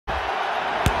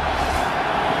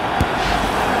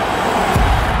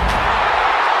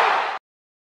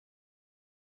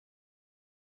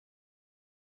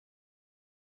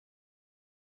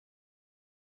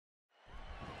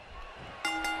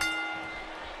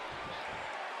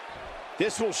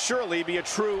This will surely be a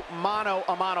true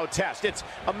mano-a-mano test. It's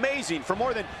amazing. For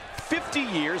more than 50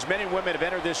 years, men and women have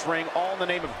entered this ring all in the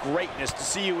name of greatness to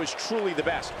see who is truly the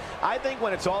best. I think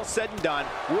when it's all said and done,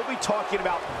 we'll be talking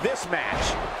about this match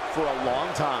for a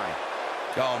long time.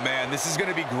 Oh, man, this is going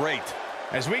to be great.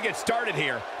 As we get started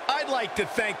here, I'd like to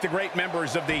thank the great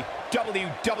members of the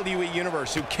WWE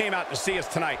Universe who came out to see us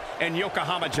tonight in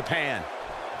Yokohama, Japan.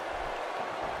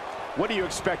 What do you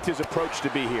expect his approach to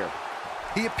be here?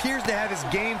 He appears to have his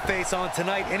game face on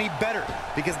tonight, and he better,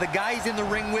 because the guy he's in the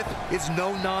ring with is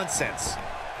no nonsense.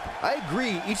 I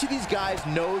agree. Each of these guys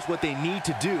knows what they need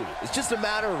to do. It's just a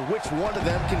matter of which one of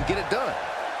them can get it done.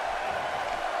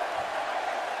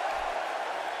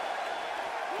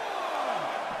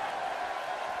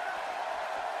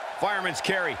 Fireman's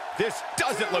carry. This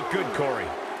doesn't look good, Corey.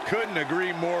 Couldn't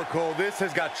agree more, Cole. This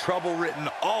has got trouble written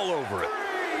all over it.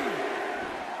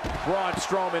 Braun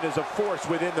Strowman is a force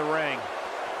within the ring.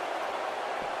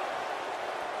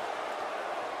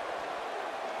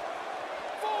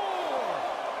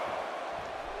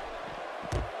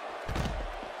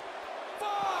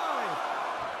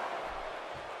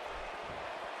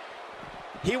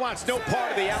 He wants no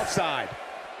part of the outside.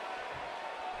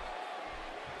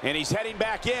 And he's heading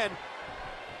back in.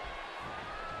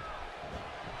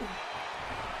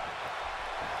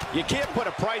 You can't put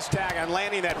a price tag on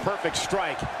landing that perfect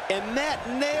strike. And that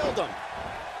nailed him.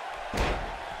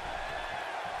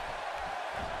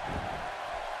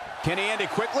 Can he end it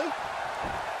quickly?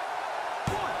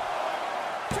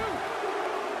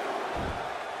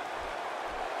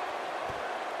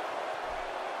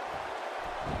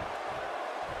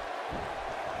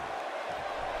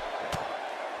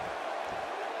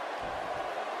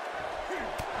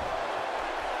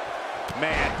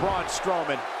 Man, Braun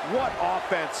Strowman, what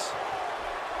offense.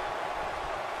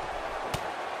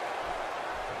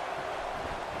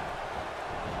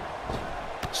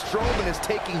 Strowman is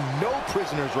taking no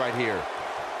prisoners right here.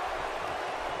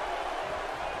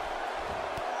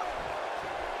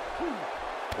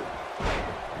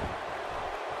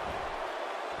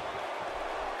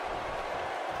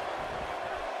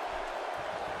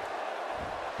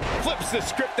 Flips the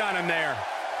script on him there.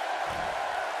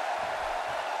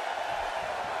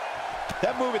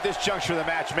 That move at this juncture of the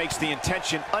match makes the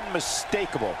intention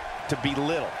unmistakable to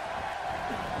belittle.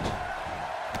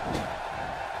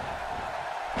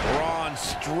 Braun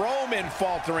Strowman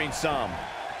faltering some.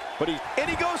 And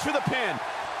he goes for the pin.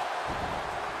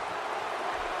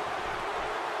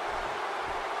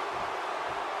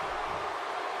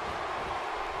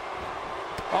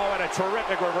 Oh, and a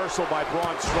terrific reversal by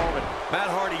Braun Strowman. Matt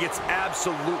Hardy gets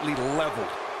absolutely leveled.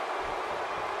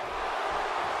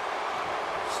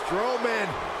 Strowman.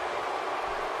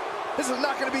 This is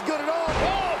not going to be good at all.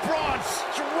 Oh, Braun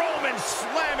Strowman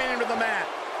slamming into the mat.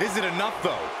 Is it enough,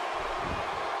 though?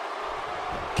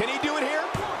 Can he do it here?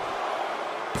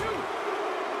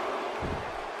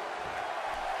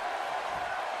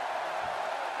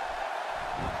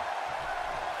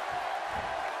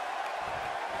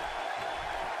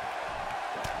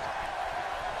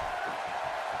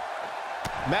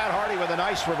 Matt Hardy with a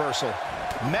nice reversal.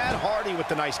 Matt Hardy with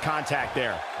the nice contact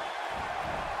there.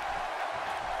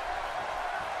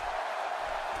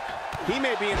 He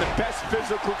may be in the best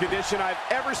physical condition I've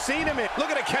ever seen him in. Look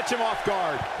at it catch him off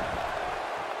guard.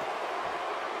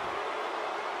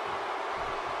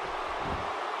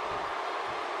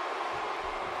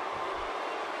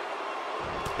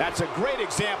 That's a great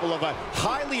example of a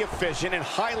highly efficient and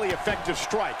highly effective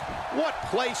strike. What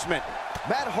placement.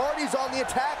 Matt Hardy's on the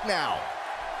attack now.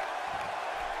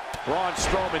 Braun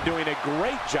Strowman doing a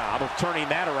great job of turning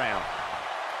that around.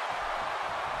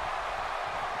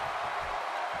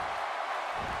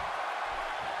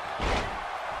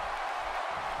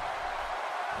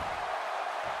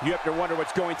 You have to wonder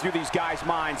what's going through these guys'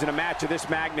 minds in a match of this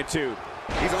magnitude.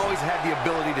 He's always had the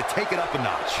ability to take it up a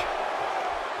notch.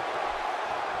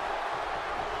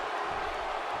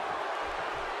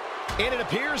 And it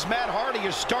appears Matt Hardy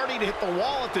is starting to hit the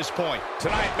wall at this point.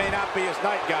 Tonight may not be his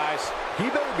night, guys. He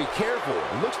better be careful.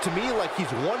 It looks to me like he's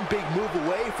one big move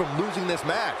away from losing this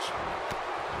match.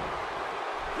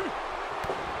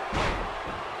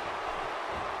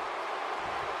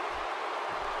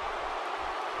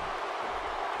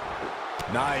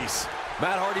 Nice.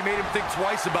 Matt Hardy made him think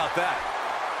twice about that.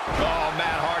 Oh,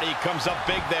 Matt Hardy comes up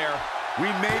big there.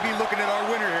 We may be looking at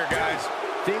our winner here, guys.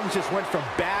 Things just went from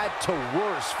bad to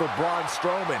worse for Braun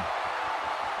Strowman.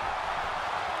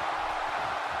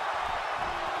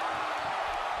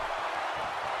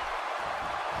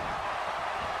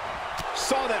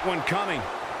 Saw that one coming.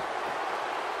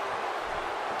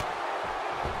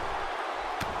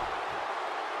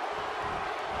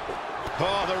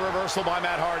 Oh, the reversal by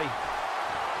Matt Hardy.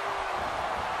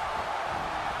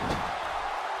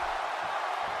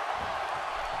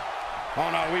 Oh,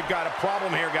 no, we've got a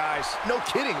problem here, guys. No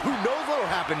kidding. Who knows what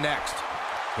will happen next?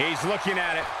 He's looking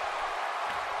at it.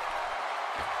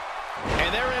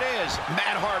 And there it is.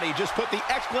 Matt Hardy just put the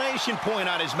exclamation point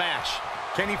on his match.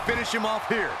 Can he finish him off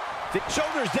here?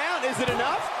 Shoulders down, is it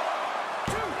enough?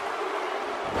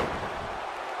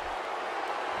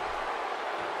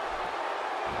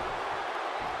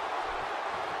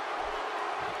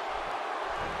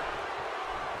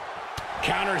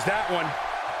 Counters that one.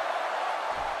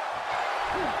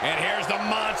 And here's the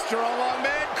monster along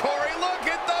man. Corey, look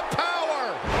at the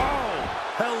power. Oh,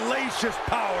 hellacious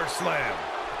power slam.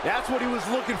 That's what he was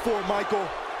looking for, Michael.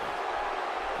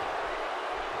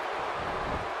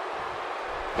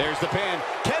 There's the pin.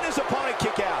 Can his opponent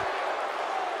kick out?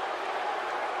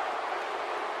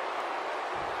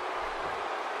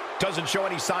 Doesn't show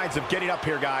any signs of getting up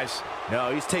here, guys.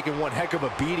 No, he's taking one heck of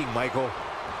a beating, Michael.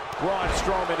 Braun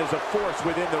Strowman is a force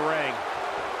within the ring.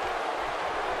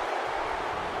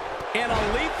 And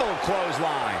a lethal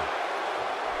clothesline.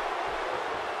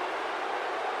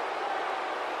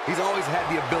 He's always had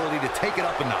the ability to take it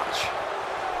up a notch.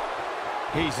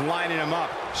 He's lining him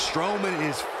up. Strowman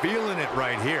is feeling it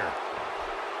right here.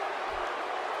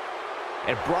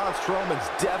 And Braun Strowman's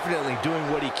definitely doing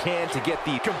what he can to get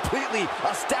the completely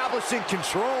establishing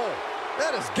control.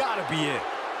 That has got to be it.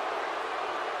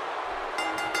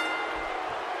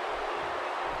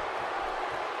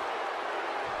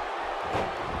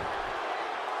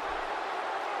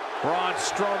 Braun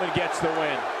Strowman gets the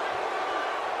win.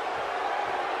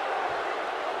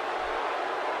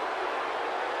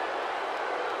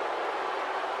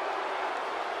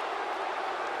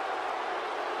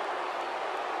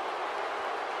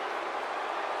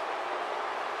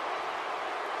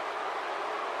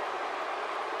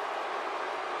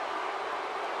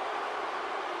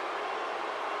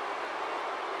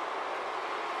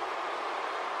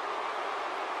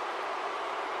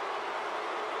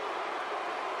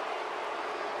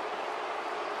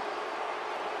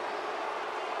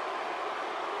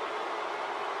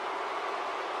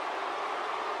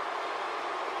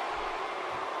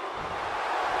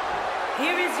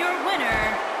 Here is your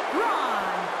winner,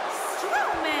 Braun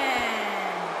Strowman.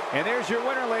 And there's your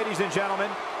winner, ladies and gentlemen.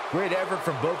 Great effort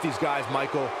from both these guys,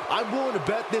 Michael. I'm willing to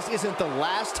bet this isn't the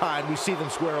last time we see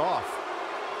them square off.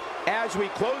 As we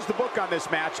close the book on this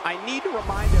match, I need to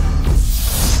remind everyone